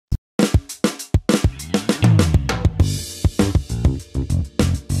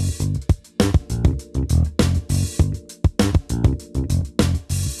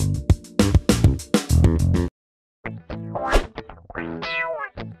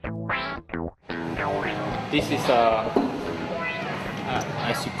This is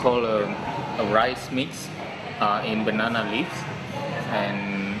as you call a rice mix in banana leaves,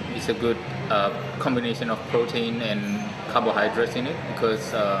 and it's a good combination of protein and carbohydrates in it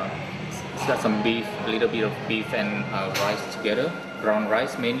because it's got some beef, a little bit of beef and rice together, brown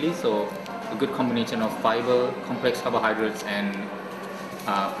rice mainly. So a good combination of fiber, complex carbohydrates, and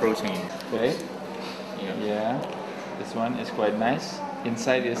protein. Okay. Yeah. This one is quite nice.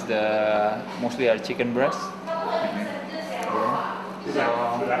 Inside is the mostly our chicken breast. So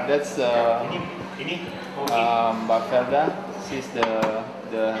that's Mbak Felda. She's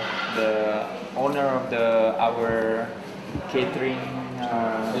the owner of our catering.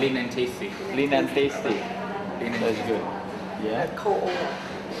 Lean and tasty. Lean and tasty. Lean and That's tasty. good. Yeah.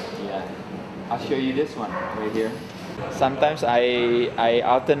 Yeah. I'll show you this one right here. Sometimes I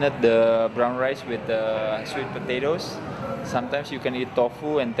alternate the brown rice with the sweet potatoes. Sometimes you can eat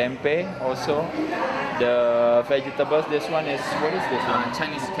tofu and tempeh also. The vegetables, this one is, what is this one?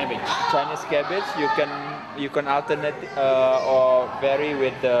 Chinese cabbage. Chinese cabbage. You can alternate or vary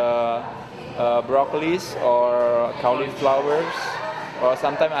with broccolis or cauliflowers. Or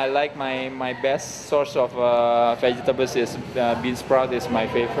sometimes I like my best source of vegetables is bean sprout is my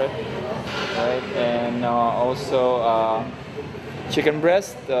favorite. Right, and also chicken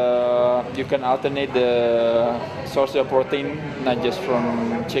breast. You can alternate the source of protein, not just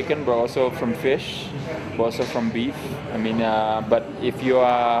from chicken, but also from fish, but also from beef. I mean, but if you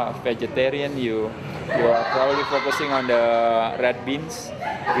are vegetarian, you are probably focusing on the red beans,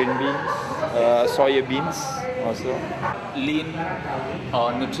 green beans, soya beans also. Lean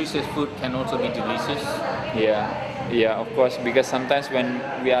or nutritious food can also be delicious. Yeah, of course, because sometimes when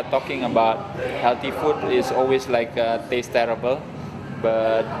we are talking about healthy food, it's always like taste terrible.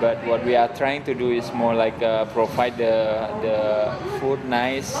 But what we are trying to do is more like provide the food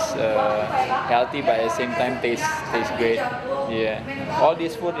nice, healthy, but at the same time taste great. Yeah, all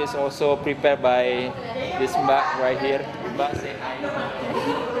this food is also prepared by this Mbak right here. Mbak, say hi.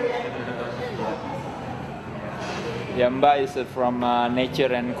 Yeah, Mbak is from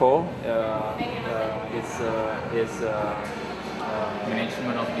Nature and Co. It's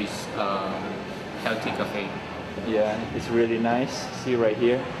Management of this healthy cafe. Yeah, it's really nice. See right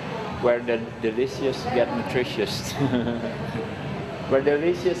here, where the delicious get nutritious. Where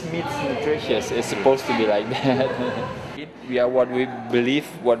delicious meets nutritious, it's supposed to be like that. We are what we believe,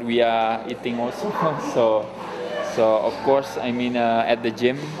 what we are eating also. So of course, I mean, at the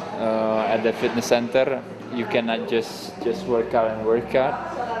gym, at the fitness center, you cannot just work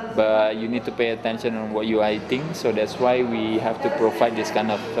out, but you need to pay attention on what you are eating. So that's why we have to provide this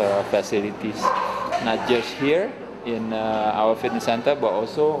kind of facilities, not just here in our fitness center, but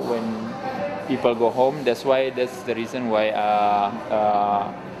also when people go home. That's the reason why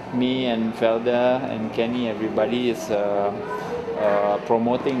me and Felda and Kenny, everybody is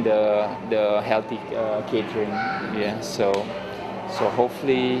promoting the healthy catering. Yeah, so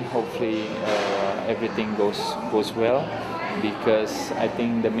hopefully everything goes well, because I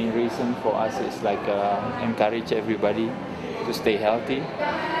think the main reason for us is like encourage everybody to stay healthy.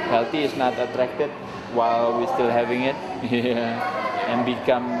 Healthy is not attracted while we're still having it. Yeah, and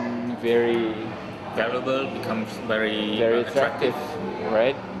become very Valuable becomes very attractive,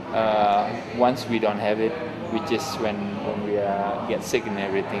 right? Once we don't have it, which is when we get sick and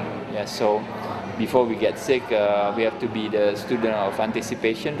everything. Yeah, so before we get sick, we have to be the student of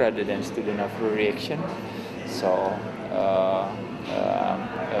anticipation rather than student of reaction. So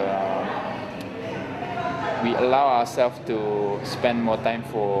we allow ourselves to spend more time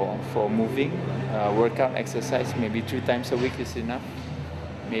for moving, workout, exercise. Maybe 3 times a week is enough.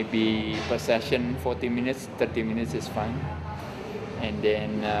 Maybe per session 40 minutes, 30 minutes is fine. And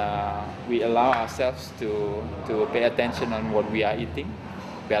then we allow ourselves to pay attention on what we are eating.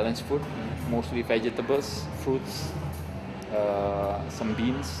 Balanced food, mostly vegetables, fruits, some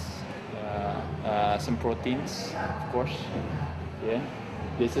beans, some proteins, of course. Yeah,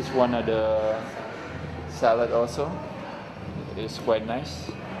 this is one of the salad also. It's quite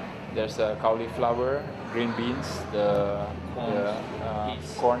nice. There's a cauliflower, green beans, the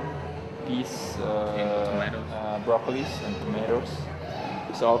corn, peas, broccolis, and tomatoes.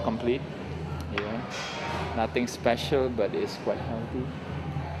 It's all complete. Yeah, nothing special, but it's quite healthy.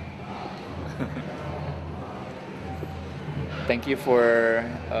 Thank you for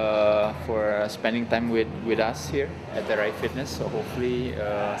spending time with us here at Ade Rai Fitness. So hopefully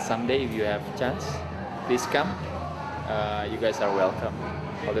someday, if you have a chance, please come. You guys are welcome.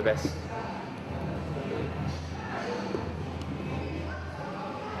 All the best.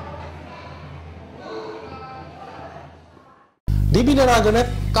 Di Di Binaragenet,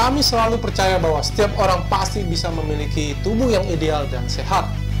 kami selalu percaya bahwa setiap orang pasti bisa memiliki tubuh yang ideal dan sehat.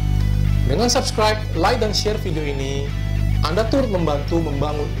 Dengan subscribe, like, dan share video ini, Anda turut membantu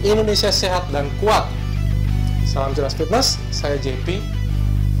membangun Indonesia sehat dan kuat. Salam jelas fitness, saya JP.